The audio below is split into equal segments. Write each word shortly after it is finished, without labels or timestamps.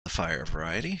fire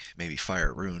variety. Maybe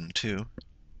fire rune too.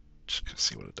 Just gonna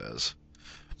see what it does.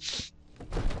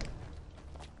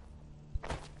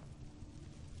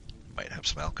 Might have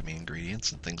some alchemy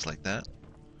ingredients and things like that.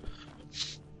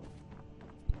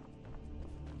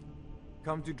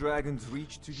 Come to Dragon's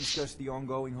Reach to discuss the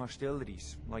ongoing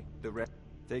hostilities, like the rest.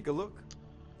 Take a look.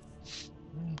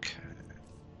 Okay.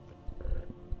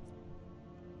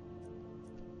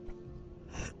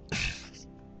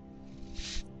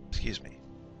 Excuse me.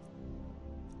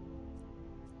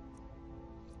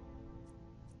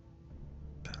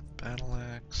 Battle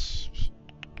axe.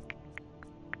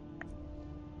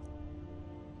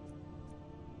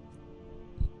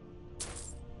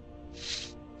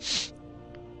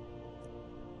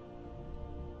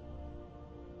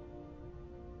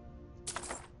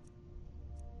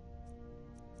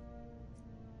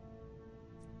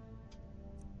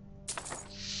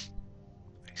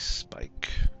 Spike.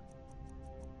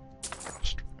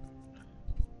 Frost rune.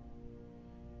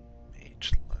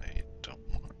 Mage light. Don't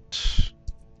want.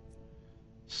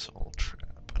 Soul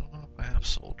trap. I don't know if I have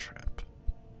soul trap.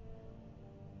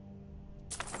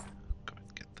 Go ahead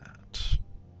and get that.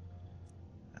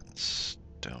 And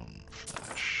stone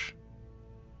flesh.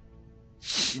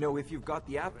 You know, if you've got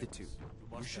the aptitude,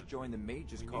 you should join the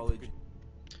Mages College.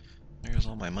 There's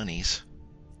all my monies.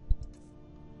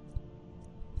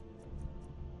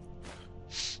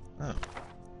 Oh.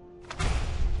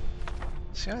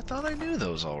 See, I thought I knew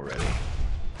those already.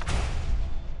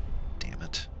 Damn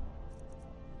it.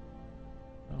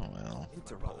 Oh well.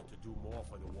 Interpol. To do more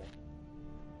for the war.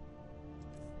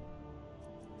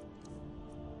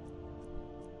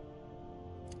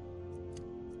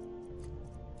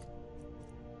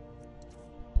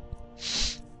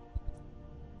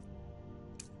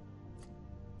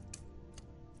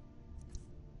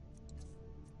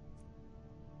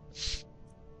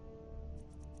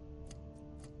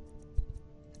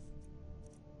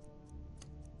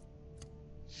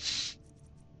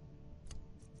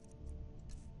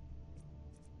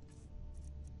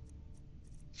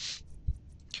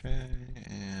 Okay,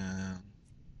 and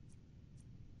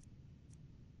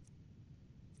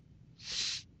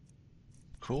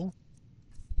cool.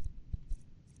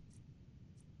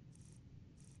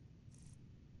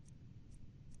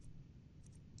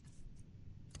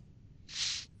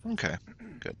 Okay,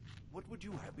 good. What would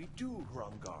you have me do,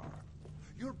 Hrangar?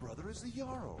 Your brother is the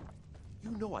Jarl. You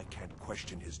know I can't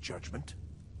question his judgment.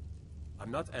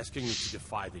 I'm not asking you to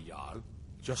defy the Jarl,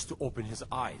 just to open his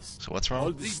eyes. So what's All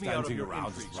wrong? this Leave me out of standing your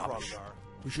around is intrigues, rubbish. Hrangar.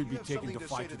 We should be You have taking something the to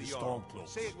say fight to the Jarl. Stormcloaks.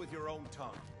 Say it with your own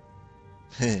tongue.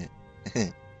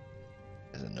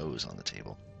 There's a nose on the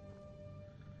table.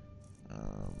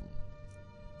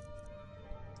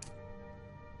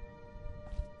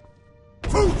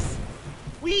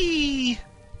 Whee!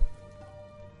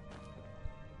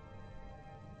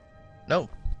 No,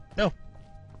 no,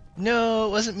 no! It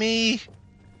wasn't me.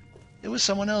 It was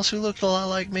someone else who looked a lot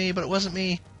like me, but it wasn't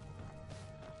me.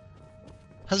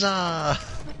 Huzzah!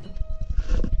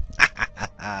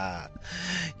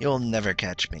 You'll never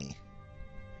catch me.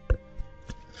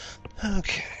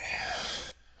 Okay.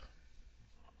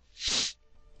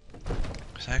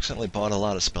 I accidentally bought a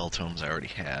lot of spell tomes I already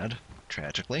had,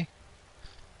 tragically.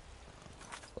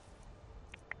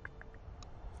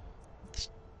 Let's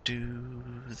do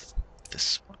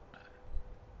this one.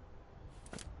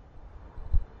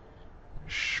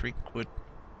 Shriekwood.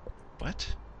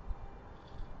 What?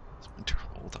 It's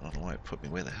Winterhold. I don't know why it put me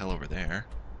way the hell over there.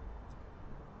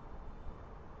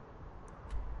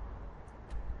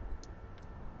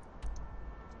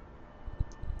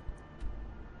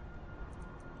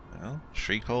 Well,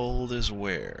 Shriekhold is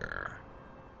where?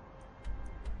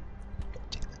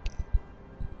 Damn it,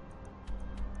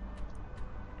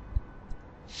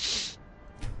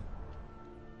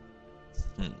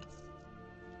 game.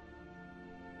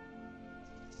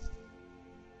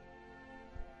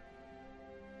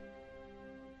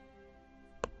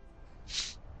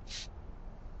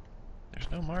 There's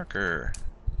no marker.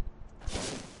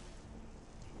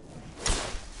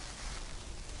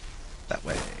 That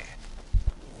way.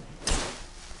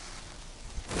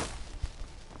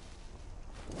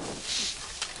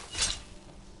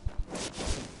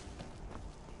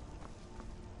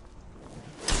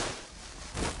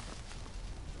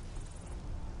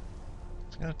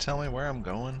 It's gonna tell me where I'm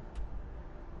going?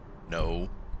 No.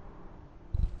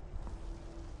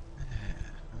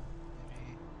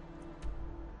 Maybe.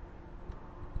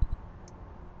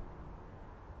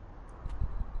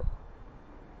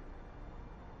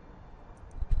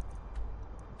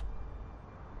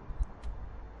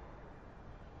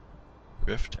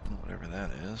 Riften, whatever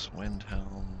that is.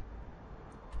 Windhelm.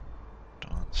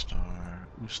 Dawnstar.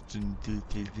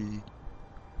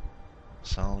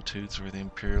 Solitude's where the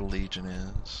Imperial Legion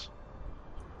is.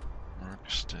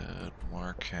 Markstead,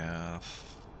 Markath.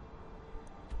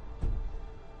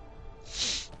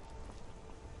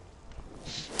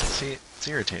 See, it's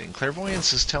irritating.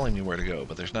 Clairvoyance is telling me where to go,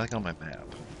 but there's nothing on my map.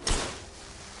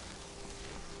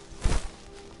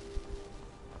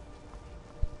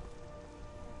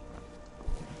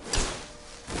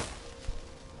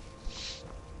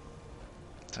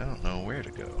 I don't know where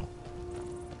to go.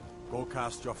 Go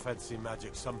cast your fancy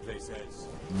magic someplace else.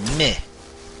 Meh.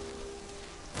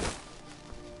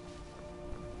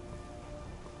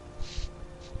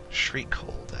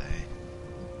 Shriekhold, eh?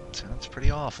 Sounds pretty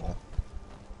awful.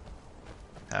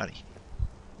 Howdy.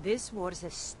 This war's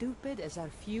as stupid as our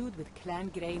feud with Clan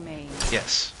Greymane.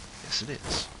 Yes. Yes, it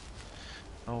is.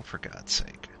 Oh, for God's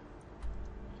sake.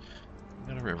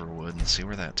 Go to Riverwood and see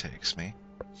where that takes me.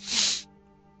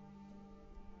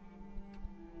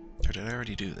 Or did I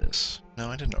already do this? No,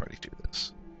 I didn't already do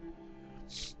this.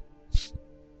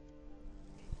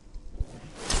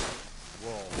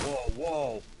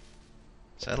 Whoa.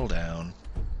 Settle down.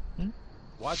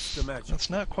 What's the magic? That's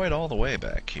not quite all the way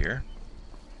back here.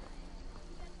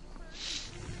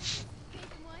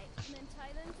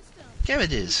 Yeah,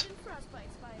 it is.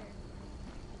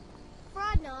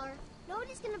 Frodnar,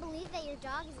 nobody's gonna believe that your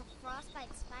dog is a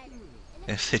frostbite spider.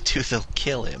 If they do, they'll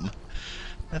kill him.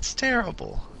 That's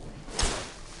terrible.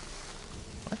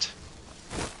 What?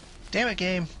 Damn it,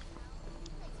 game.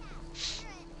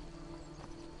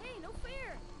 Hey, no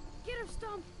fair! Get her,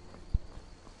 Stump!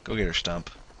 Go get her, Stump.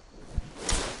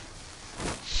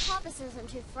 Papa says I'm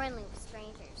too friendly with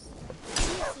strangers. You've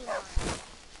seen one.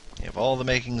 You have all the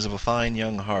makings of a fine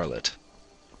young harlot.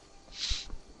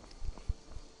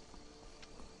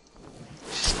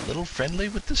 She's a little friendly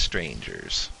with the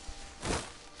strangers.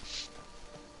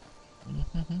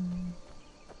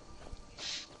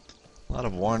 A lot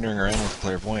of wandering around with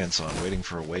clairvoyance on, waiting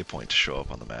for a waypoint to show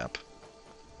up on the map.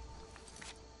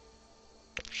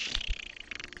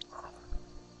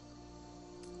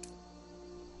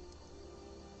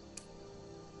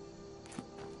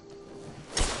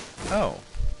 Oh.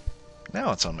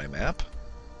 Now it's on my map.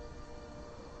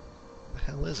 What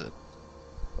the hell is it?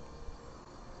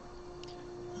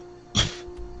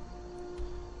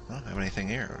 I don't have anything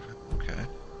here. Okay.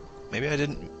 Maybe I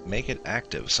didn't make it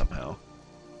active somehow.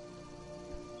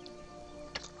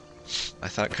 I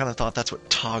kind of thought that's what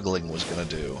toggling was gonna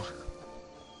do.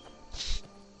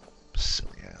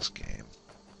 Silly ass game.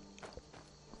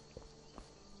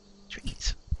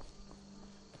 Trees.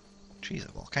 Trees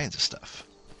of all kinds of stuff.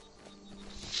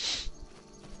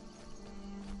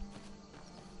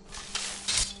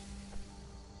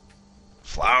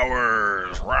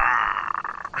 Flowers!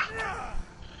 Rah!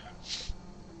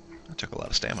 That took a lot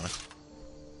of stamina.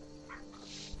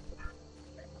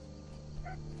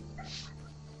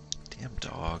 Damn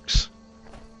dogs.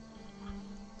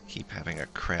 Keep having a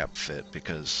crap fit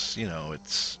because, you know,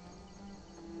 it's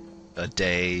a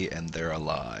day and they're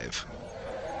alive.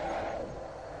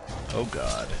 Oh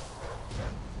god.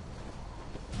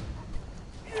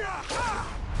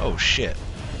 Oh shit.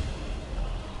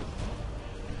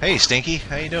 Hey Stinky,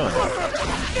 how you doing?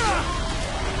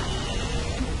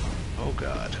 Oh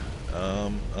god.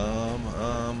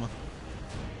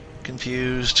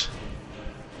 Confused.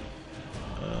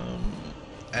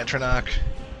 Atronach.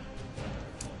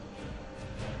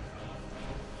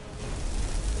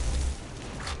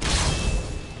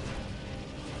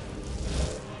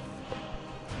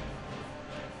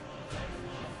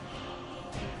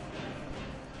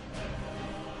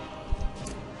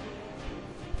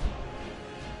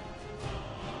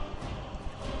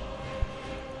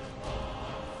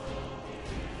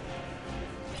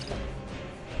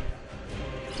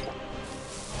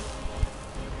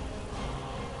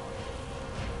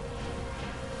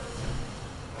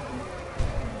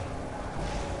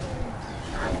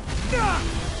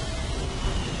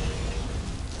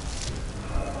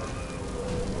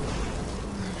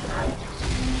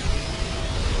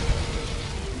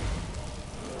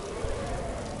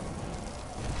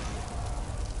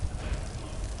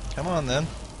 Come on then.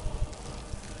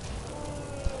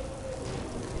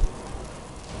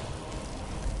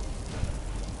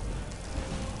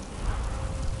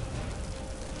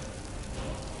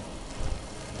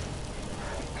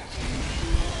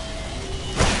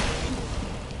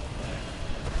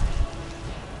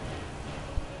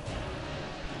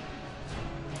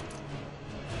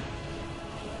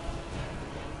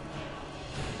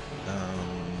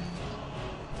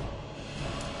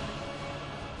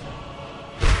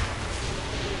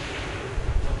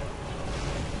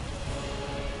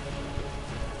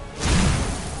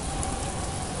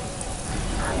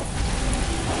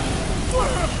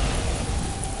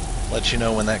 Let you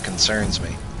know when that concerns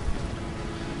me.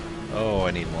 Oh,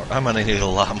 I need more. I'm gonna need a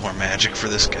lot more magic for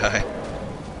this guy.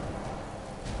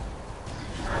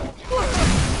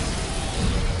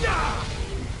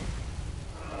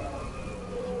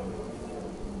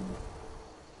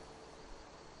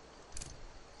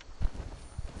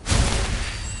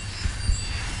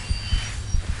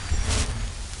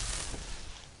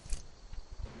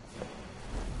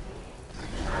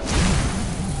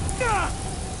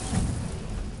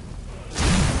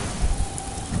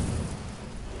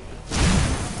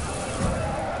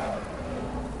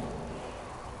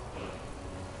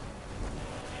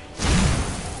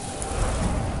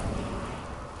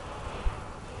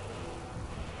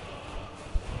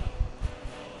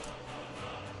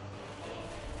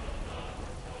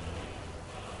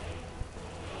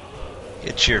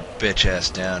 Get your bitch ass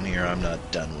down here. I'm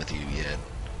not done with you yet.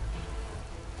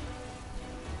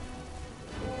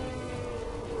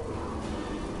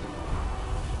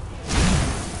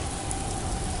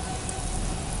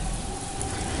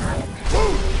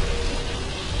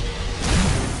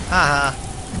 Haha.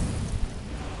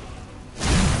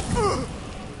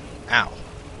 Ow.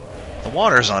 The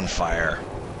water's on fire.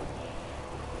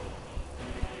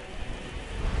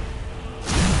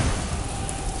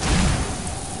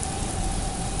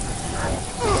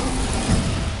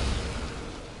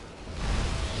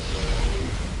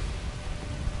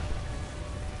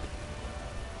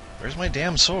 Where's my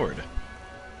damn sword?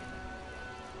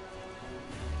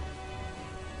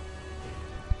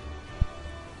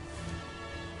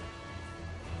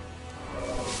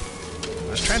 I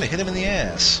was trying to hit him in the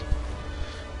ass.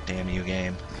 Damn you,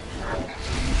 game.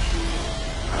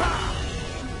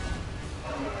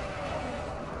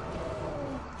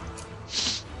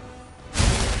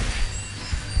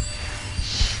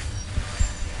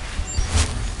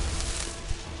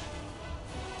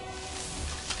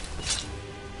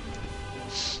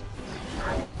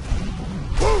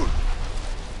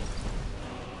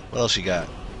 What else you got?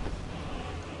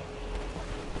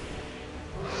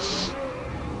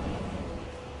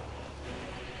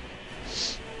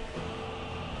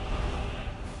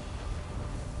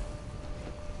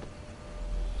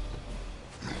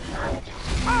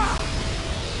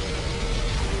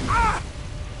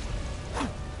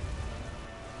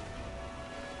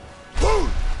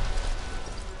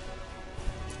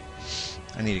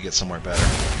 I need to get somewhere better.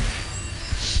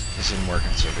 This isn't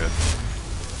working so good.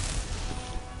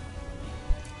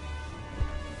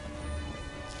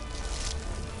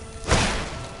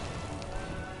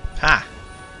 Ha!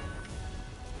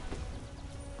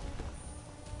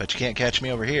 But you can't catch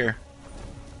me over here,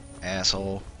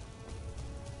 asshole.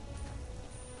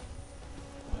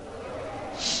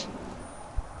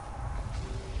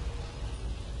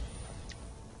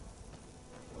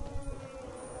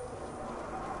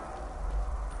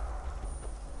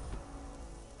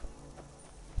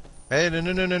 Hey, no,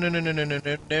 no, no, no, no, no, no, no, no,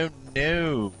 no, no,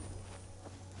 no.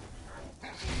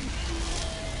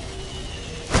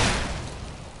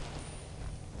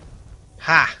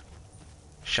 Ha!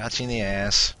 Shots you in the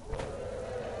ass.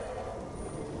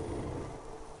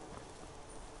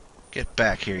 Get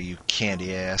back here, you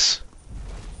candy ass.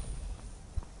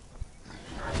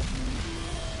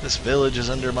 This village is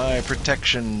under my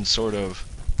protection, sort of.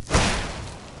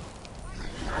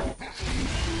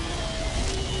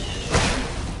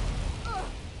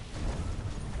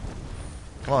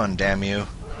 Come on, damn you.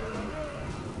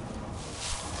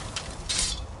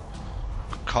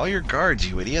 Call your guards,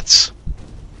 you idiots.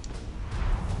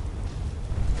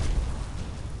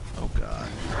 Oh god.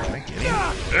 Can I get him?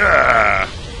 Ugh!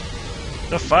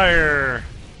 The fire!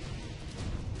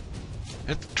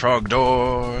 Hit the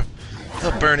Trogdor!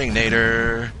 The burning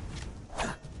nader!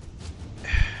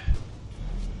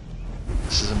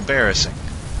 This is embarrassing.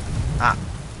 Ah!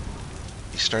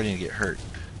 He's starting to get hurt.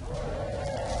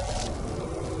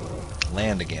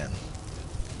 Land again.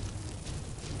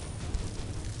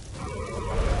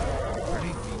 Where'd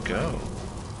he go?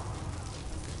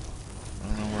 I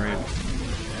don't know where he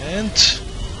went.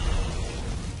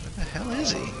 Where the hell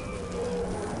is he?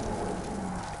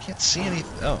 I can't see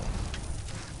anything. Oh.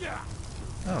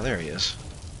 Oh, there he is.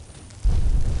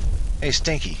 Hey,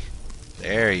 Stinky.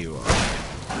 There you are.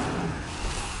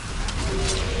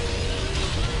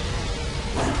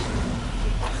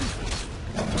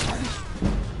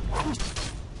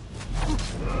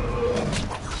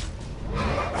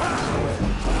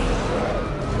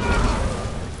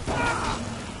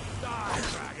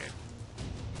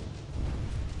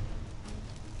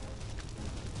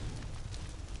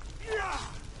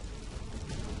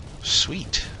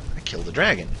 Sweet. I killed the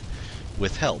dragon.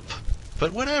 With help.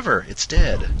 But whatever, it's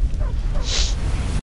dead.